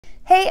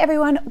Hey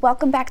everyone,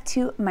 welcome back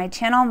to my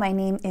channel. My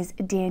name is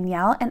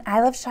Danielle and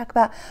I love to talk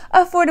about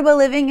affordable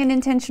living and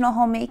intentional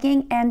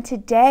homemaking. And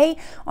today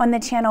on the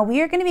channel, we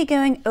are going to be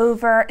going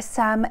over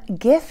some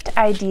gift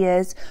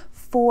ideas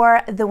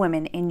for the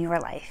women in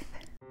your life.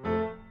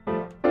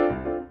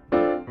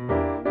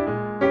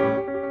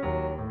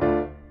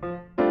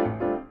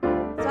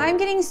 I'm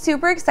getting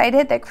super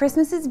excited that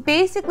Christmas is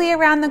basically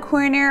around the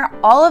corner.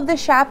 All of the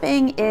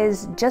shopping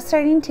is just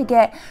starting to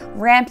get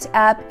ramped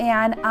up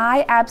and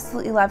I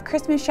absolutely love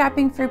Christmas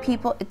shopping for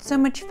people. It's so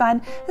much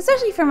fun,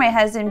 especially for my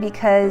husband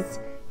because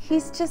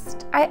he's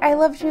just, I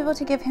love to be able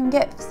to give him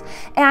gifts.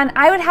 And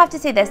I would have to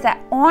say this, that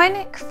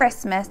on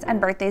Christmas and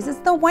birthdays is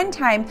the one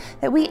time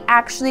that we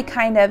actually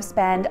kind of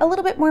spend a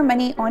little bit more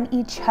money on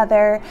each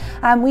other.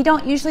 We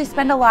don't usually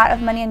spend a lot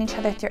of money on each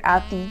other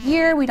throughout the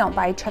year. We don't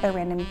buy each other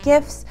random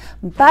gifts,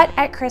 but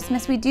at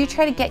Christmas we do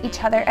try to get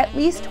each other at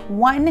least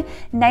one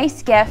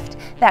nice gift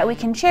that we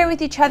can share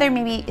with each other,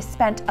 maybe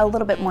spend a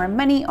little bit more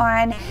money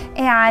on.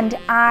 And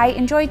I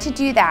enjoy to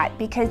do that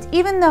because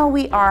even though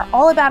we are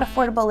all about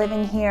affordable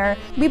living here,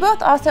 we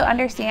both also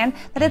understand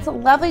that it's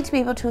lovely to be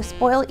able to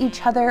spoil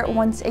each other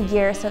once a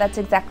year, so that's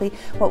exactly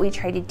what we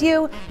try to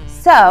do.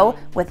 So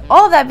with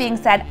all of that being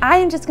said, I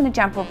am just going to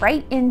jump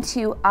right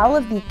into all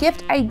of the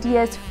gift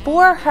ideas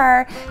for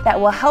her that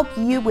will help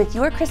you with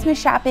your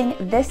Christmas shopping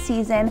this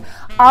season.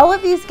 All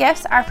of these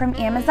gifts are from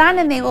Amazon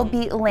and they will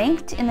be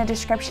linked in the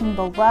description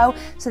below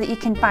so that you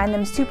can find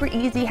them super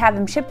easy, have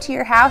them shipped to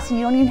your house, and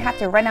you don't even have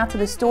to run out to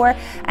the store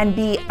and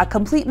be a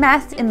complete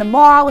mess in the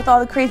mall with all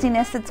the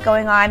craziness that's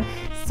going on.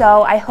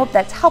 So I hope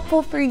that's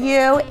helpful for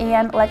you,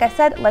 and like I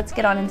said, let's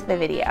get on into the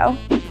video.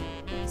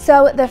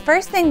 So the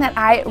first thing that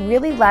I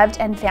really loved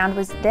and found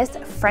was this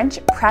French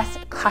press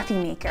coffee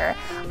maker.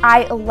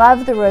 I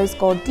love the rose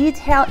gold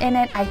detail in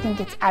it. I think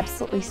it's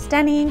absolutely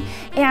stunning,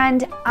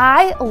 and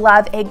I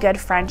love a good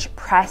French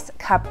press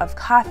cup of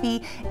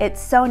coffee. It's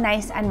so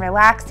nice and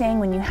relaxing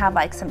when you have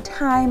like some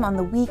time on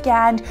the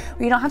weekend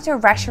where you don't have to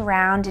rush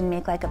around and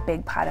make like a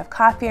big pot of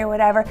coffee or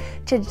whatever,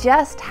 to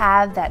just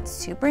have that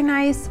super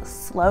nice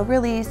slow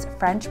release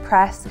French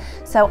press.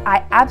 So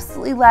I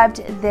absolutely loved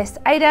this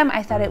item.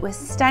 I thought it was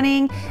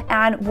stunning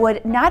and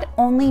would not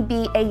only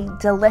be a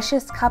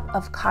delicious cup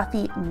of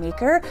coffee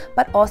maker,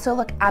 but also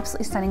look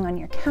absolutely stunning on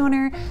your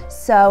counter.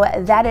 So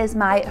that is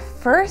my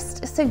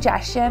first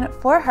suggestion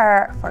for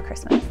her for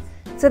Christmas.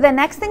 So the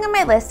next thing on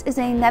my list is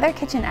another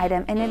kitchen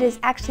item, and it is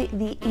actually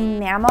the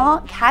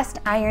enamel cast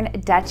iron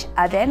Dutch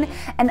oven.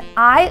 And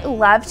I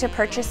love to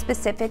purchase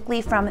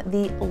specifically from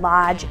the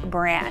Lodge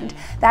brand.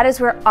 That is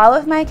where all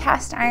of my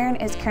cast iron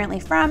is currently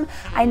from.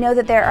 I know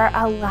that there are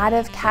a lot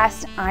of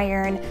cast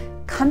iron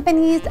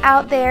companies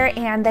out there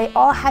and they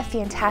all have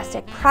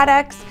fantastic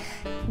products.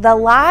 The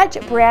Lodge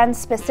brand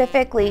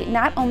specifically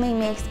not only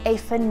makes a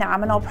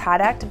phenomenal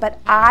product, but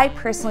I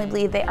personally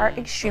believe they are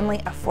extremely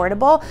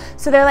affordable.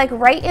 So they're like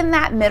right in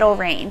that middle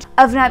range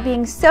of not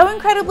being so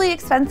incredibly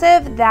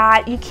expensive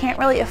that you can't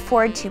really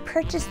afford to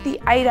purchase the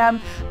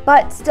item,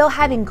 but still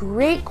having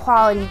great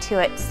quality to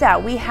it. So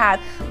we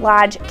have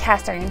Lodge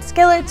cast iron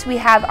skillets, we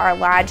have our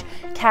Lodge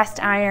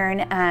cast iron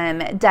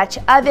Dutch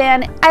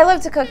oven. I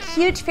love to cook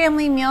huge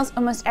family meals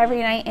almost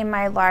every night in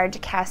my large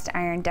cast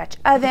iron Dutch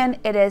oven.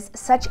 It is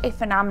such a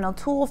phenomenal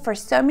tool for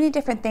so many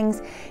different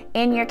things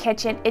in your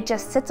kitchen. It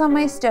just sits on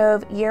my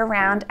stove year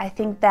round. I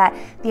think that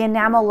the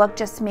enamel look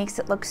just makes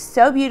it look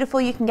so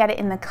beautiful. You can get it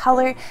in the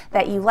color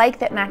that you like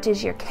that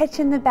matches your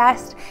kitchen the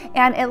best,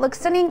 and it looks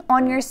stunning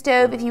on your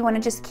stove if you want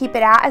to just keep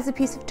it out as a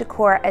piece of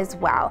decor as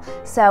well.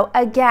 So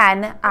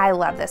again, I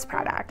love this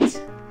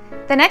product.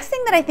 The next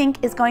thing that I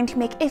think is going to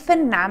make a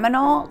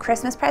phenomenal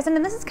Christmas present,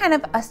 and this is kind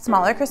of a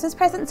smaller Christmas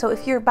present, so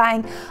if you're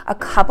buying a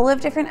couple of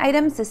different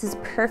items, this is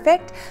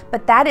perfect,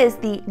 but that is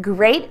the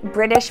Great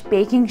British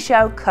Baking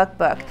Show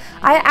Cookbook.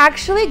 I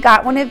actually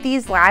got one of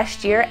these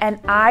last year and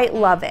I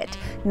love it.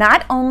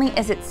 Not only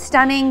is it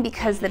stunning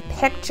because the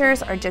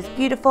pictures are just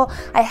beautiful,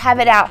 I have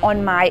it out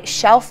on my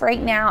shelf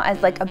right now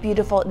as like a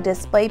beautiful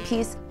display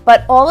piece,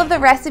 but all of the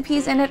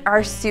recipes in it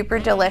are super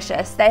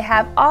delicious. They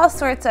have all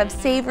sorts of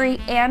savory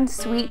and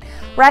sweet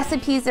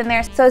recipes in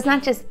there. So it's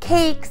not just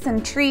cakes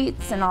and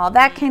treats and all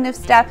that kind of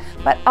stuff,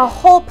 but a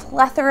whole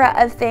plethora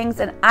of things.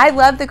 And I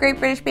love the Great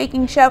British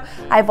Baking Show.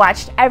 I've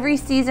watched every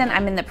season.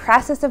 I'm in the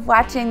process of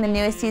watching the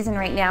newest season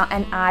right now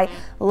and I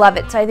love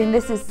it. So I think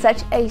this is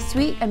such a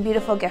sweet and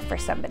beautiful gift for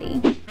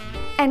somebody.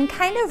 And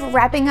kind of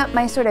wrapping up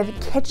my sort of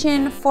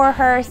kitchen for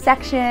her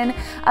section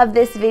of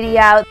this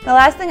video, the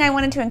last thing I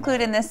wanted to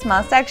include in this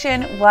small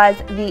section was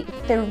the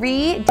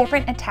 3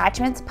 different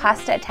attachments,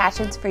 pasta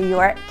attachments for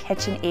your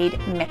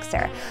KitchenAid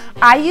mixer.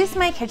 I use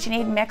my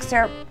KitchenAid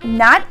mixer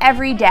not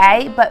every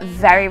day, but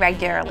very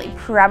regularly,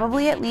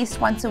 probably at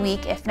least once a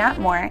week, if not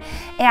more,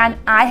 and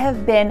I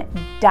have been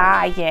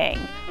dying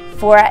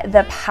for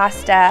the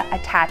pasta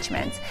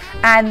attachments.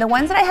 And the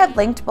ones that I have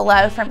linked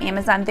below from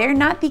Amazon, they're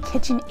not the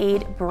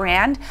KitchenAid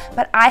brand,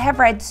 but I have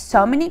read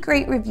so many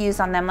great reviews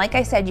on them. Like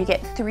I said, you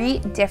get 3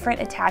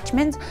 different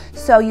attachments,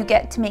 so you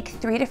get to make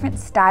 3 different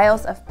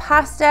styles of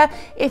pasta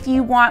if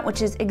you want,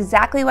 which is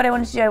exactly what I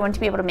wanted to do. I wanted to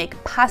be able to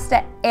make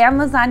pasta and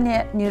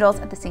lasagna noodles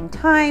at the same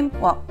time.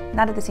 Well,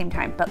 not at the same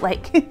time, but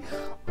like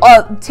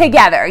all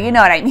together, you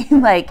know what I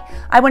mean? Like,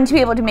 I wanted to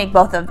be able to make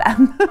both of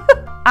them.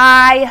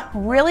 I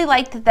really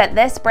liked that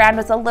this brand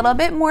was a little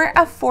bit more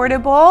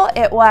affordable.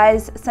 It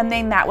was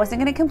something that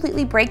wasn't going to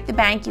completely break the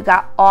bank. You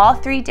got all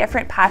 3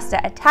 different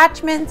pasta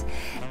attachments,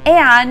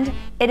 and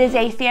it is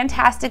a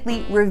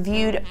fantastically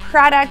reviewed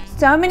product.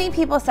 So many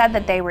people said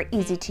that they were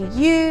easy to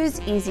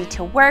use, easy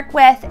to work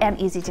with, and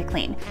easy to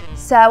clean.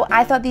 So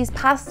I thought these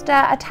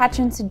pasta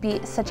attachments would be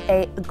such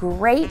a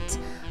great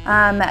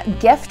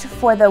gift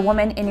for the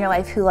woman in your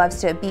life who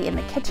loves to be in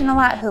the kitchen a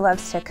lot, who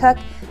loves to cook.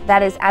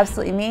 That is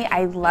absolutely me.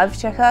 I love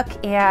to cook,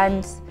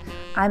 and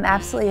I'm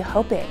absolutely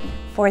hoping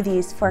for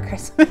these for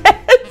Christmas.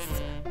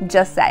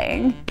 Just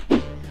saying.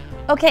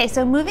 Okay,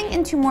 so moving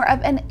into more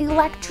of an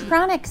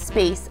electronic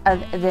space of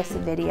this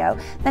video,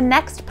 the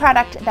next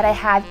product that I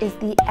have is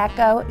the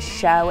Echo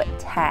Show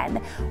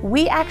 10.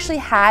 We actually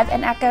have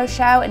an Echo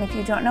Show, and if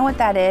you don't know what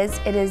that is,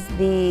 it is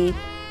the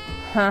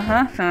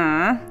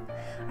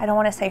I don't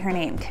want to say her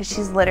name because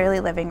she's literally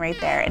living right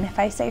there. And if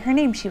I say her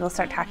name, she will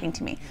start talking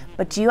to me.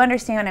 But do you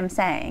understand what I'm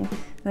saying?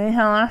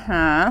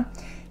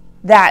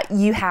 That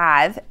you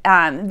have.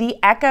 The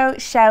Echo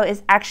Show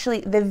is actually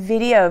the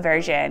video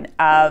version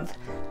of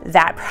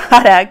that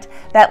product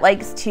that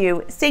likes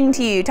to sing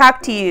to you,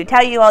 talk to you,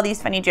 tell you all these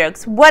funny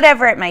jokes,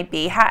 whatever it might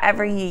be,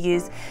 however you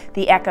use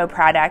the Echo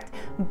product.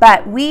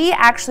 But we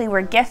actually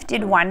were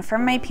gifted one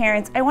from my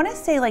parents, I want to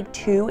say like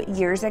 2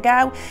 years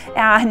ago,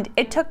 and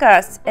it took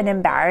us an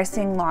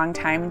embarrassing long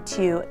time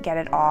to get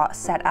it all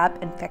set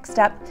up and fixed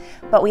up.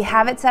 But we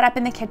have it set up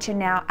in the kitchen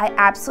now. I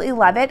absolutely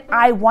love it.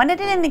 I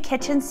wanted it in the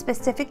kitchen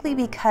specifically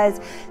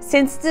because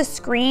since the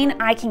screen,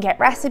 I can get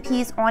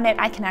recipes on it,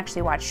 I can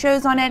actually watch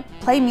shows on it,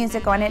 play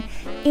music on it.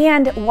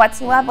 And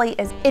what's lovely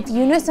is if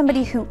you know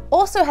somebody who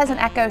also has an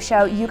Echo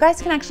Show, you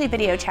guys can actually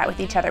video chat with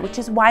each other, which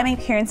is why my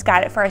parents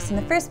got it for us in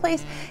the first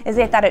place, is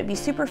they thought it would be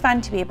super fun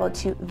to be able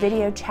to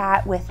video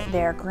chat with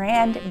their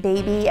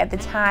grandbaby at the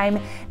time,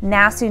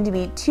 now soon to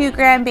be 2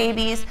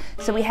 grandbabies.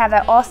 So we have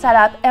that all set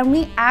up, and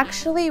we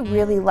actually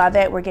really love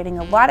it. We're getting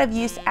a lot of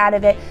use out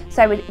of it,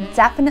 so I would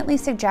definitely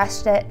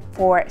suggest it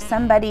for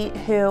somebody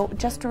who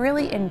just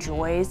really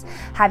enjoys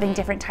having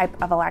different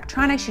type of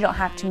electronics. You don't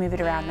have to move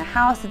it around the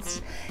house.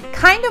 It's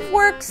kind of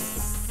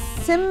works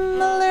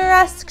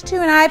similar-esque to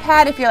an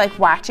iPad if you're like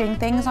watching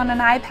things on an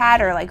iPad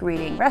or like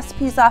reading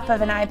recipes off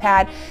of an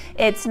iPad.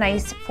 It's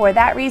nice for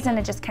that reason.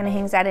 It just kind of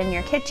hangs out in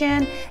your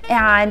kitchen,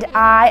 and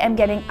I am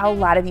getting a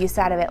lot of use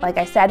out of it. Like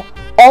I said,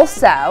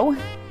 also,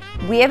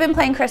 we have been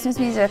playing Christmas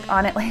music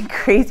on it like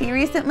crazy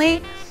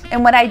recently.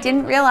 And what I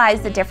didn't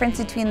realize, the difference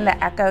between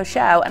the Echo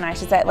Show and I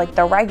should say like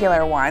the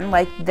regular one,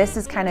 like this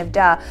is kind of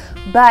duh,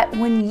 but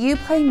when you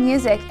play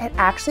music, it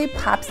actually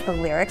pops the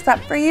lyrics up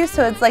for you.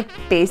 So it's like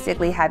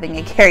basically having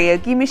a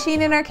karaoke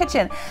machine in our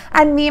kitchen.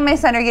 And me and my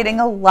son are getting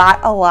a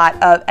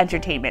lot of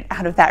entertainment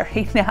out of that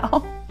right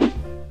now.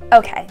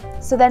 Okay,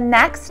 so the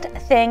next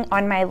thing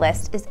on my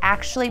list is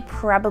actually it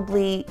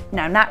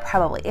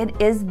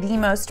is the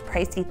most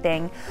pricey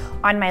thing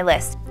on my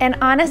list. And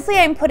honestly,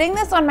 I'm putting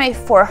this on my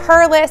for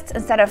her list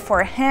instead of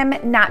for him,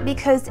 not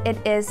because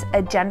it is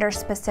a gender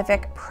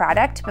specific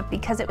product, but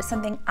because it was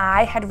something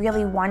I had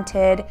really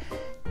wanted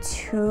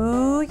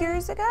 2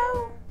 years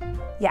ago.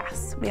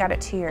 Yes, we got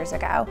it 2 years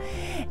ago.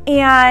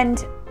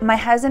 And my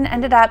husband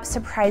ended up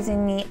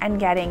surprising me and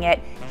getting it.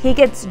 He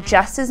gets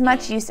just as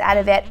much use out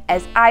of it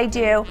as I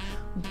do,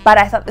 but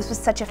I thought this was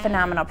such a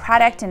phenomenal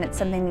product, and it's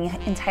something the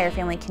entire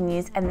family can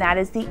use, and that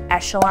is the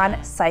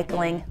Echelon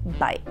cycling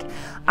bike.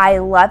 I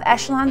love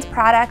Echelon's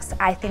products.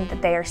 I think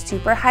that they are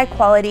super high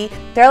quality.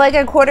 They're like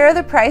a quarter of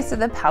the price of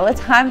the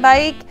Peloton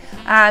bike,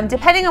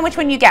 depending on which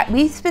one you get.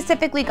 We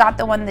specifically got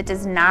the one that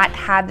does not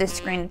have the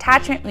screen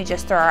attachment. We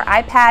just throw our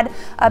iPad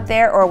up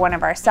there or one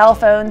of our cell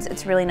phones.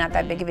 It's really not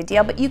that big of a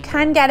deal, but you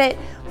can get it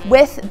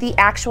with the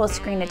actual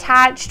screen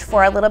attached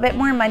for a little bit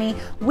more money.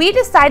 We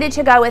decided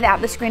to go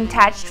without the screen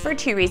attached for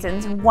 2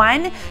 reasons.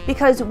 One,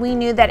 because we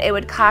knew that it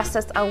would cost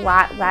us a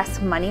lot less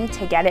money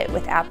to get it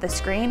without the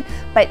screen.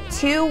 But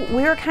 2,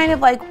 we were kind of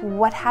like,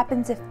 what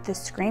happens if the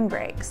screen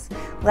breaks?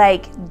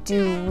 Like,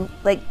 do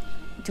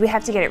we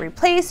have to get it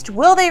replaced?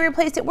 Will they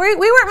replace it? We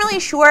weren't really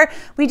sure.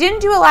 We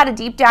didn't do a lot of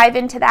deep dive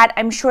into that.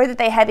 I'm sure that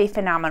they have a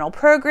phenomenal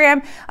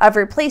program of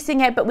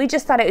replacing it, but we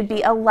just thought it would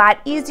be a lot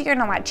easier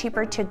and a lot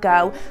cheaper to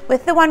go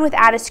with the one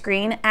without a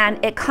screen.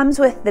 And it comes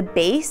with the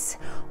base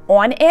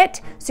on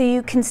it, so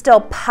you can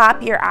still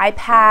pop your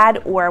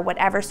iPad or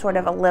whatever sort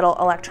of a little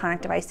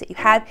electronic device that you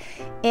have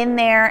in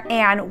there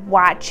and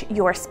watch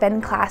your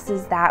spin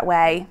classes that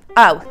way.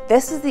 Oh,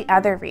 this is the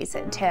other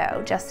reason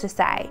too, just to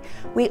say.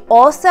 We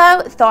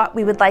also thought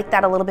we would like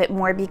that a little bit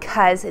more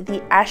because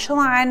the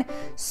Echelon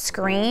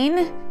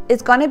screen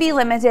is going to be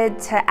limited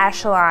to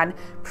Echelon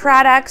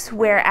products,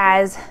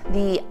 whereas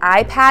the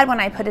iPad, when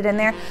I put it in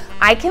there,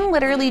 I can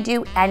literally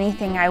do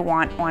anything I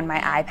want on my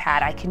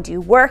iPad. I can do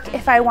work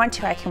if I want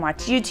to, I can watch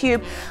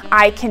YouTube,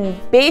 I can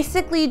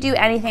basically do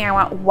anything I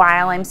want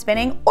while I'm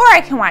spinning, or I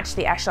can watch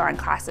the Echelon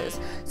classes.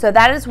 So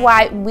that is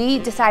why we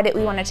decided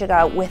we wanted to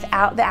go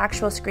without the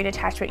actual screen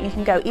attachment. You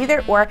can go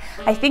either or.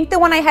 I think the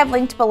one I have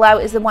linked below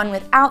is the one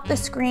without the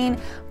screen,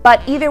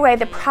 but either way,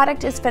 the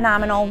product is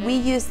phenomenal. We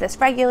use this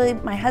regularly,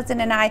 my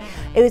husband and I.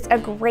 It was a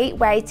great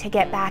way to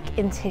get back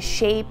into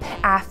shape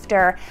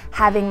after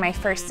having my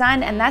first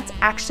son, and that's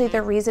actually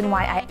the reason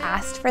why I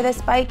asked for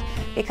this bike,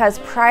 because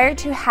prior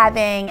to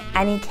having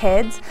any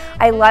kids,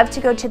 I love to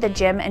go to the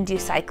gym and do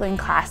cycling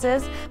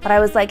classes, but I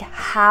was like,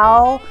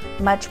 how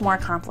much more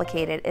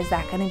complicated is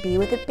that going to be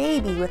with a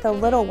baby, with a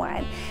little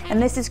one?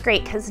 And this is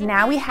great because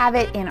now we have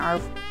it in our,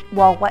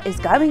 well, what is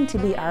going to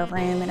be our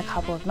room in a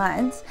couple of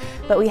months,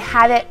 but we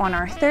have it on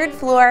our 3rd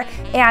floor,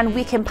 and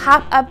we can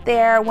pop up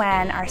there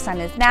when our son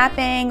is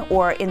napping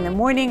or in the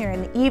morning or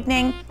in the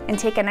evening and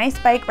take a nice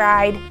bike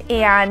ride.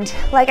 And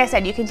like I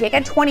said, you can take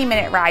a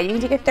 20-minute ride, you can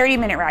take a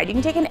 30-minute ride, you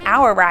can take an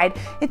hour ride.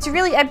 It's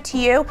really up to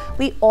you.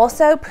 We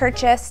also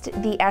purchased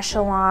the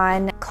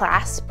Echelon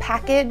class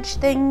package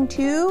thing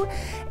too,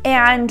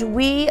 and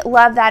we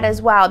love that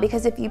as well,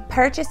 because if you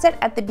purchase it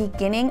at the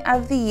beginning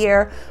of the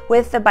year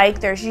with the bike,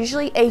 there's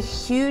usually a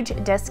huge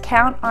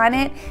discount on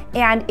it,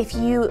 and if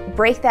you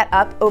break that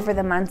up over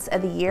the months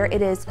of the year,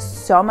 it is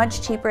so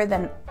much cheaper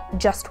than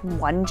just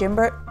one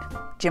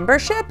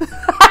gymbership.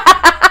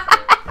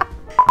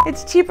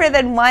 It's cheaper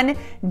than one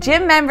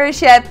gym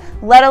membership,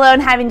 let alone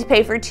having to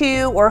pay for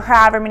 2 or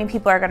however many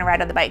people are going to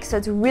ride on the bike. So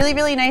it's really,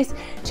 really nice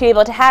to be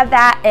able to have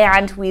that,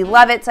 and we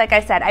love it. So like I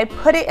said, I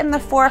put it in the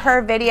for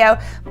her video,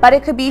 but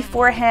it could be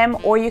for him,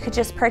 or you could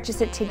just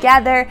purchase it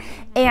together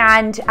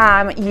and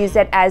use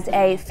it as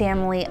a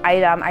family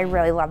item. I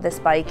really love this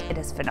bike. It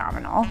is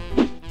phenomenal.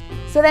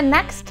 So the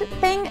next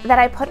thing that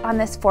I put on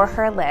this for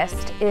her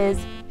list is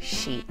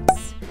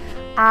sheets.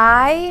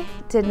 I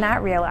did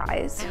not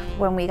realize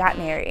when we got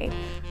married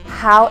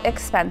how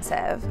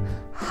expensive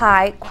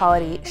high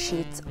quality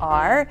sheets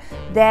are.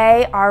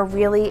 They are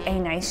really a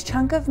nice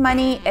chunk of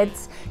money.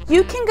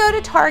 You can go to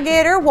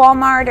Target or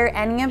Walmart or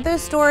any of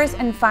those stores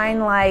and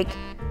find like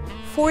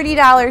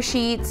 $40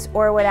 sheets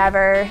or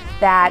whatever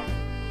that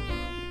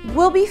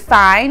will be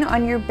fine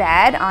on your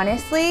bed,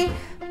 honestly.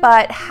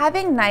 But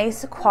having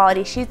nice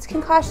quality sheets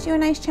can cost you a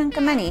nice chunk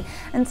of money.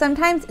 And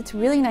sometimes it's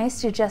really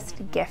nice to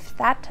just gift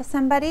that to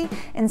somebody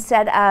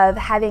instead of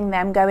having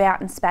them go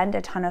out and spend a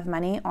ton of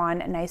money on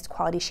nice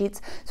quality sheets.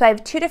 So I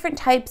have 2 different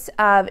types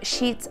of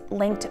sheets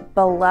linked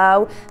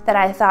below that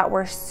I thought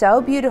were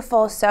so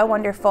beautiful, so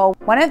wonderful.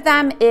 One of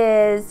them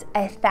is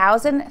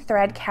 1,000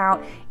 thread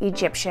count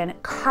Egyptian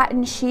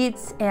cotton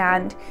sheets.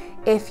 And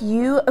if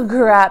you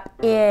grew up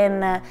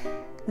in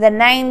the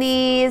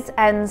 90s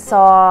and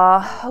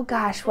saw, oh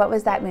gosh, what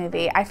was that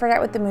movie? I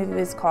forgot what the movie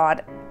was called.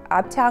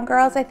 Uptown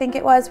Girls, I think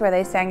it was, where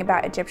they sang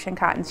about Egyptian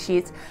cotton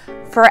sheets.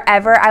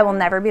 Forever, I will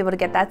never be able to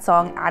get that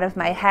song out of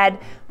my head,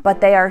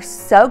 but they are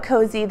so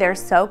cozy, they're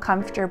so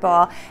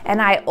comfortable.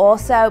 And I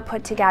also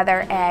put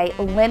together a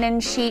linen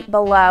sheet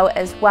below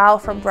as well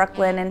from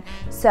Brooklinen.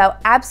 So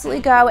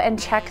absolutely go and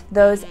check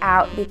those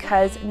out,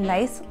 because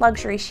nice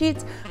luxury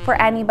sheets for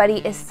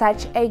anybody is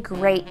such a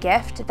great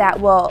gift that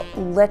will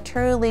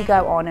literally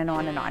go on and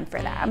on and on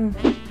for them.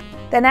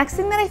 The next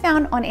thing that I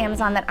found on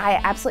Amazon that I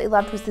absolutely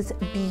loved was this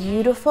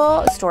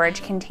beautiful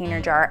storage container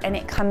jar, and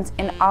it comes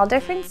in all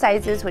different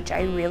sizes, which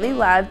I really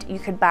loved. You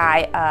could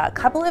buy a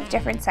couple of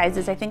different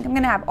sizes. I think I'm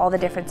gonna have all the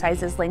different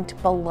sizes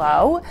linked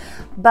below,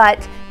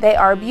 but they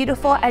are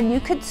beautiful, and you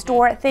could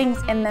store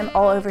things in them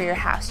all over your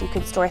house. You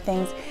could store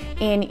things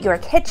in your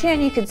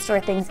kitchen, you could store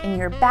things in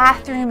your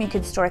bathroom, you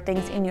could store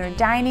things in your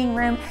dining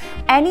room,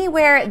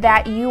 anywhere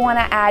that you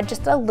wanna add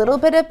just a little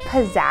bit of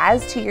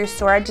pizzazz to your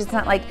storage. It's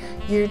not like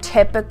your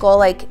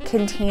typical like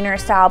container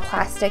style,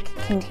 plastic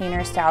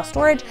container style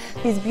storage.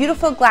 These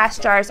beautiful glass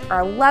jars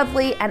are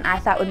lovely, and I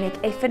thought would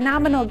make a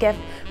phenomenal gift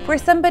for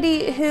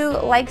somebody who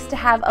likes to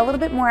have a little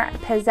bit more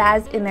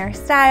pizzazz in their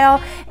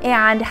style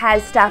and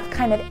has stuff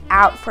kind of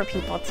out for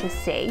people to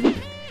see.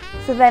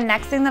 So the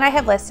next thing that I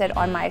have listed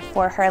on my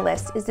for her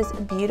list is this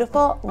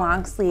beautiful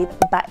long sleeve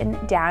button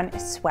down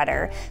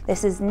sweater.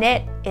 This is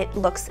knit. It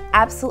looks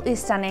absolutely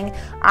stunning.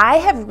 I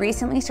have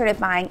recently started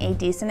buying a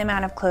decent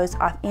amount of clothes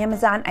off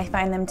Amazon. I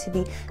find them to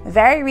be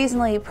very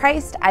reasonably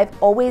priced. I've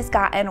always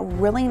gotten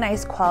really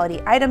nice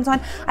quality items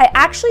on. I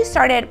actually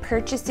started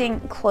purchasing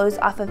clothes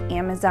off of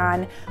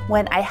Amazon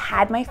when I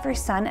had my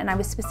first son, and I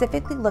was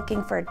specifically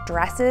looking for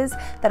dresses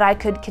that I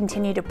could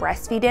continue to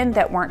breastfeed in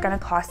that weren't gonna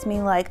cost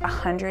me like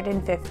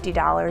 $150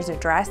 a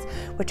dress,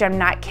 which I'm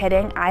not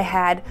kidding. I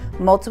had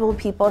multiple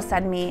people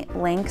send me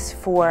links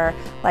for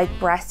like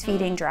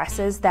breastfeeding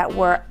dresses that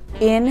were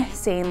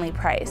insanely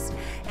priced.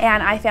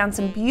 And I found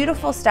some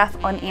beautiful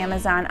stuff on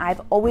Amazon.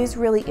 I've always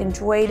really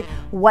enjoyed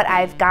what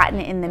I've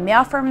gotten in the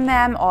mail from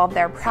them, all of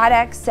their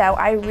products. So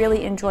I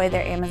really enjoy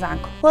their Amazon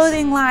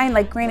clothing line.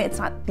 Like, granted, it's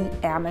not the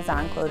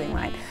Amazon clothing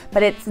line,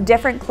 but it's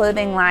different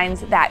clothing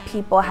lines that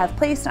people have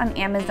placed on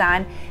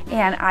Amazon.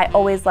 And I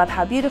always love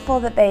how beautiful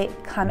that they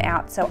come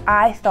out. So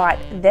I thought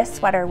this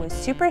sweater was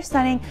super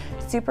stunning,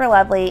 super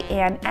lovely.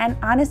 And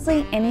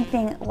honestly,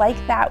 anything like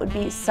that would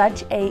be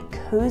such a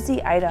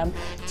cozy item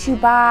to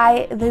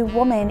buy the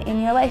woman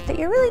in your life that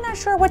you're really not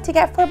sure what to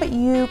get for, but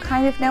you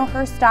kind of know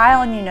her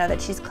style and you know that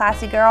she's a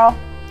classy girl.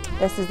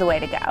 This is the way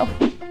to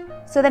go.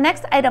 So the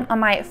next item on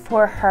my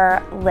for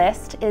her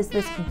list is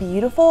this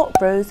beautiful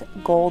rose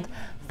gold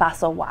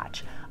fossil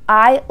watch.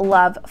 I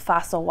love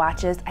fossil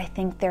watches. I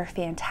think they're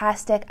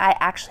fantastic. I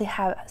actually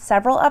have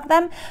several of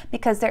them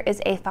because there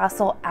is a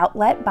fossil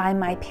outlet by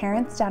my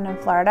parents down in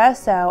Florida.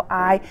 So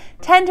I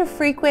tend to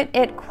frequent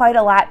it quite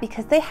a lot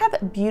because they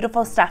have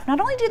beautiful stuff. Not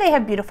only do they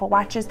have beautiful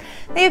watches,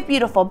 they have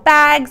beautiful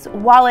bags,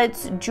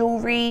 wallets,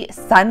 jewelry,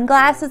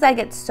 sunglasses. I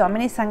get so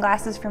many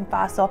sunglasses from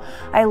Fossil.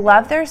 I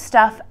love their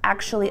stuff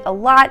actually a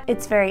lot.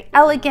 It's very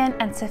elegant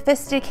and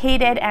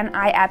sophisticated, and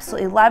I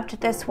absolutely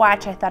loved this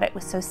watch. I thought it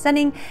was so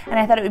stunning, and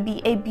I thought it would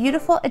be a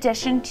beautiful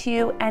addition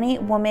to any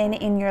woman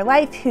in your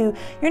life who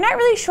you're not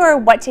really sure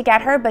what to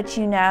get her, but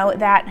you know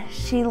that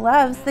she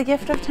loves the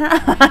gift of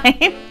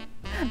time.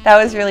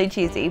 That was really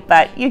cheesy,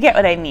 but you get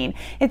what I mean.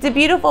 It's a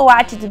beautiful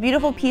watch. It's a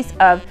beautiful piece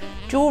of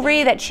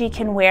jewelry that she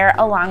can wear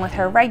along with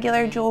her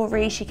regular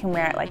jewelry. She can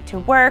wear it like to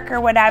work or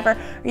whatever,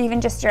 or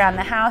even just around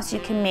the house. You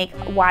can make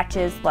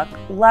watches look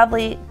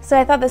lovely. So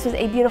I thought this was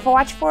a beautiful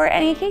watch for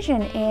any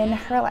occasion in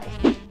her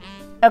life.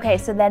 Okay,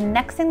 so the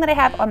next thing that I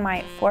have on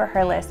my for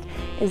her list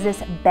is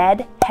this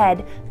bed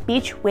head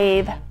beach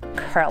wave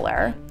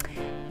curler.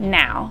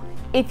 Now,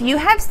 if you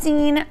have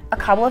seen a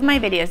couple of my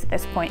videos at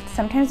this point,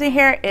 sometimes my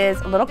hair is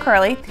a little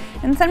curly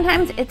and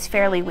sometimes it's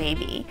fairly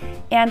wavy.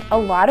 And a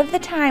lot of the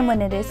time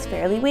when it is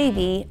fairly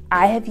wavy,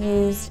 I have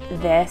used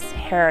this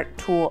hair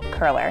tool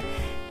curler.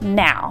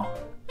 Now,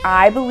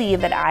 I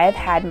believe that I have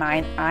had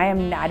mine, I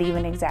am not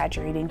even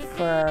exaggerating,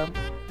 for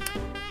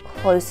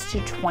close to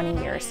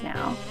 20 years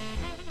now.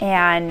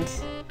 And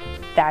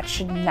that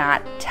should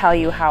not tell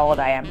you how old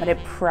I am, but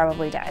it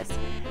probably does.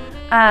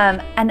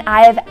 And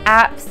I have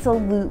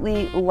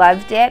absolutely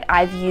loved it.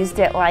 I've used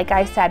it, like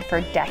I said,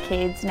 for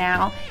decades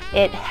now.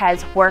 It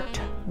has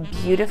worked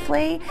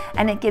beautifully,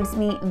 and it gives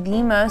me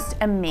the most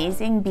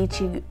amazing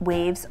beachy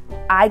waves.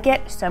 I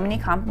get so many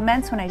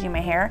compliments when I do my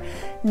hair.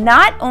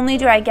 Not only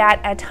do I get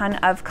a ton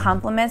of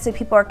compliments, so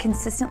people are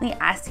consistently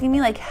asking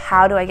me, like,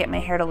 how do I get my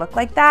hair to look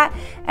like that?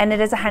 And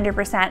it is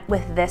 100%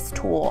 with this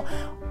tool.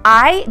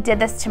 I did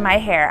this to my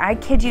hair, I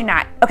kid you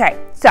not. Okay,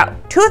 so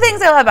 2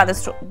 things I love about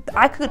this tool.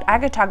 I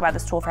could talk about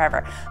this tool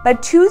forever,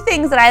 but 2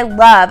 things that I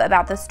love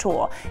about this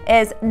tool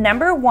is,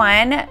 number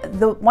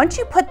 1, once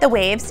you put the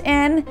waves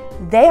in,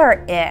 they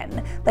are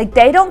in. Like,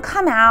 they don't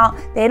come out,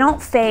 they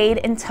don't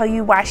fade until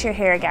you wash your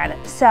hair again.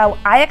 So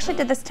I actually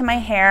did this to my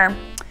hair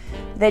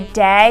the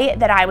day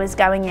that I was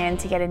going in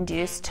to get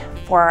induced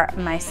for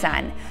my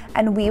son.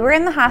 And we were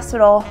in the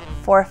hospital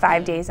for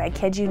 5 days, I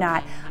kid you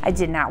not. I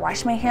did not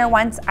wash my hair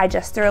once. I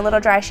just threw a little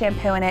dry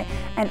shampoo in it,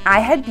 and I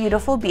had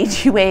beautiful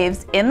beachy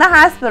waves in the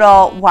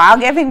hospital while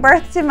giving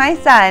birth to my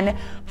son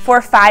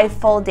for 5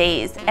 full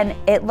days. And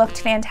it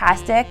looked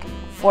fantastic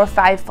for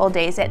 5 full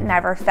days. It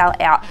never fell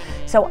out.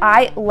 So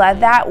I love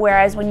that.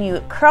 Whereas when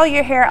you curl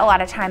your hair, a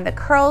lot of time the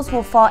curls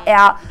will fall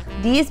out.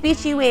 These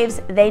beachy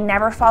waves, they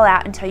never fall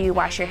out until you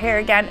wash your hair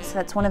again. So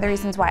that's one of the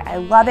reasons why I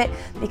love it,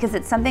 because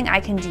it's something I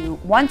can do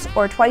once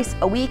or twice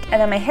a week,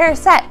 and then my hair is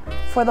set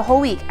for the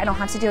whole week. I don't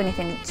have to do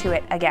anything to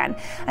it again.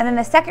 And then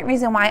the second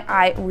reason why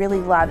I really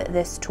love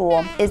this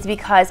tool is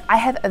because I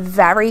have a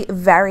very,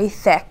 very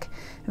thick,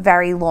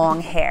 very long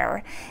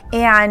hair.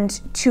 And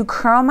to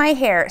curl my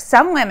hair,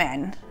 some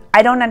women,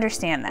 I don't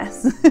understand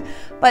this,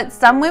 but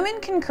some women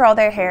can curl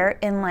their hair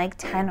in like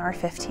 10 or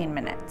 15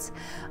 minutes.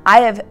 I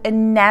have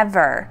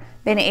never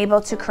been able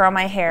to curl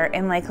my hair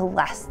in like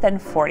less than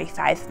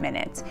 45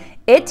 minutes.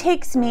 It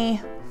takes me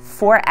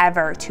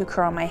forever to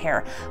curl my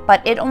hair,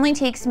 but it only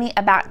takes me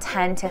about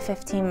 10 to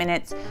 15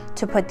 minutes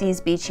to put these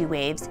beachy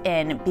waves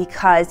in,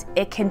 because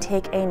it can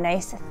take a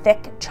nice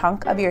thick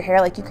chunk of your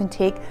hair. Like, you can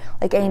take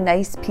like a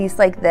nice piece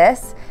like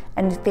this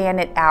and fan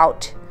it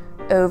out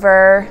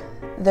over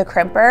the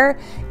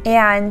crimper,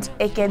 and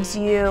it gives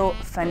you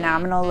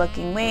phenomenal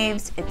looking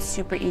waves. It's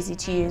super easy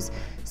to use.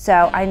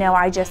 So I know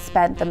I just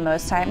spent the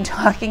most time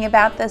talking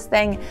about this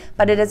thing,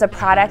 but it is a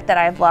product that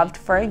I've loved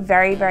for a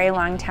very, very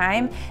long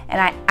time. And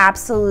I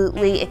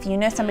absolutely, if you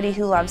know somebody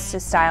who loves to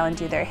style and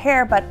do their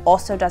hair, but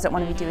also doesn't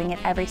want to be doing it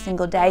every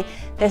single day,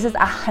 this is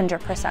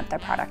 100% the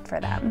product for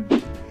them.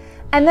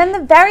 And then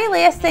the very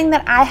last thing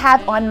that I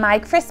have on my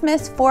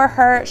Christmas for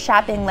her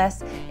shopping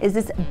list is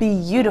this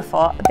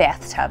beautiful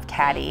bathtub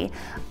caddy.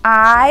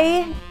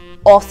 I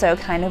also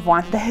kind of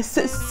want this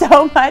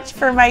so much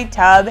for my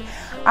tub.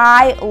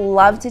 I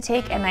love to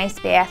take a nice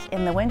bath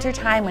in the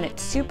wintertime when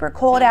it's super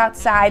cold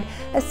outside,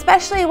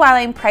 especially while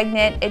I'm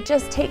pregnant. It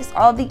just takes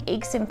all the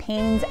aches and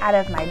pains out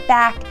of my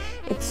back.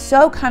 It's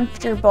so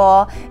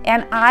comfortable,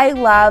 and I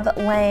love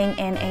laying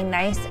in a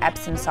nice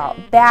Epsom salt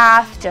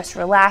bath, just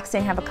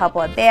relaxing, have a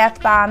couple of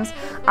bath bombs.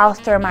 I'll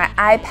throw my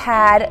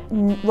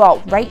iPad,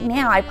 well, right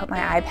now I put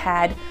my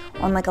iPad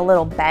on like a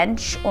little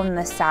bench on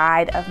the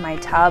side of my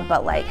tub,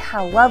 but like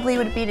how lovely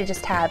would it be to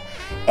just have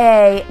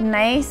a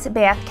nice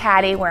bath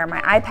caddy where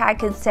my iPad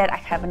could sit. I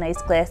have a nice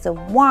glass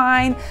of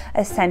wine,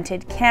 a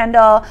scented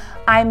candle.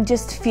 I'm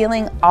just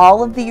feeling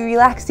all of the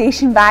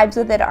relaxation vibes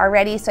with it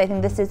already, so I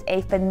think this is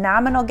a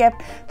phenomenal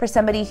gift for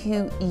somebody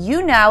who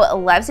you know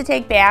loves to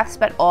take baths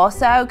but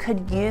also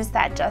could use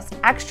that just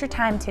extra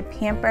time to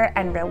pamper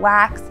and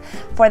relax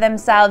for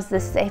themselves.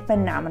 This is a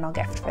phenomenal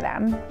gift for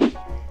them.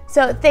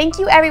 So thank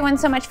you everyone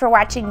so much for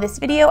watching this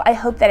video. I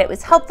hope that it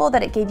was helpful,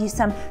 that it gave you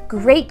some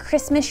great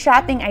Christmas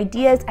shopping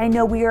ideas. I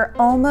know we are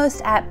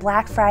almost at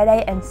Black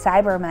Friday and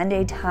Cyber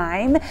Monday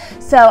time,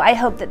 so I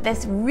hope that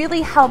this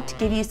really helped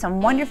give you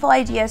some wonderful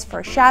ideas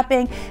for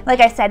shopping.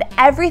 Like I said,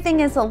 everything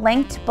is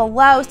linked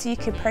below so you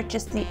could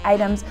purchase the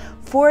items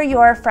for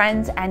your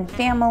friends and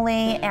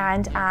family,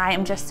 and I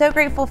am just so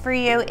grateful for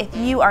you. If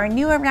you are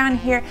new around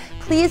here,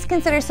 please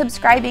consider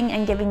subscribing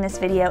and giving this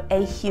video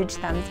a huge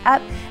thumbs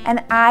up,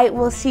 and I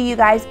will see you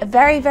guys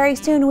very, very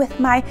soon with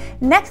my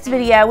next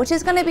video, which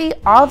is going to be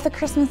all of the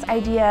Christmas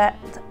ideas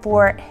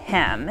for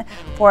him,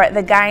 for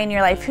the guy in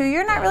your life who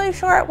you're not really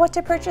sure what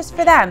to purchase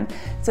for them.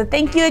 So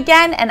thank you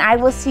again, and I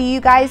will see you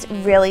guys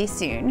really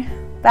soon.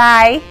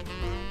 Bye.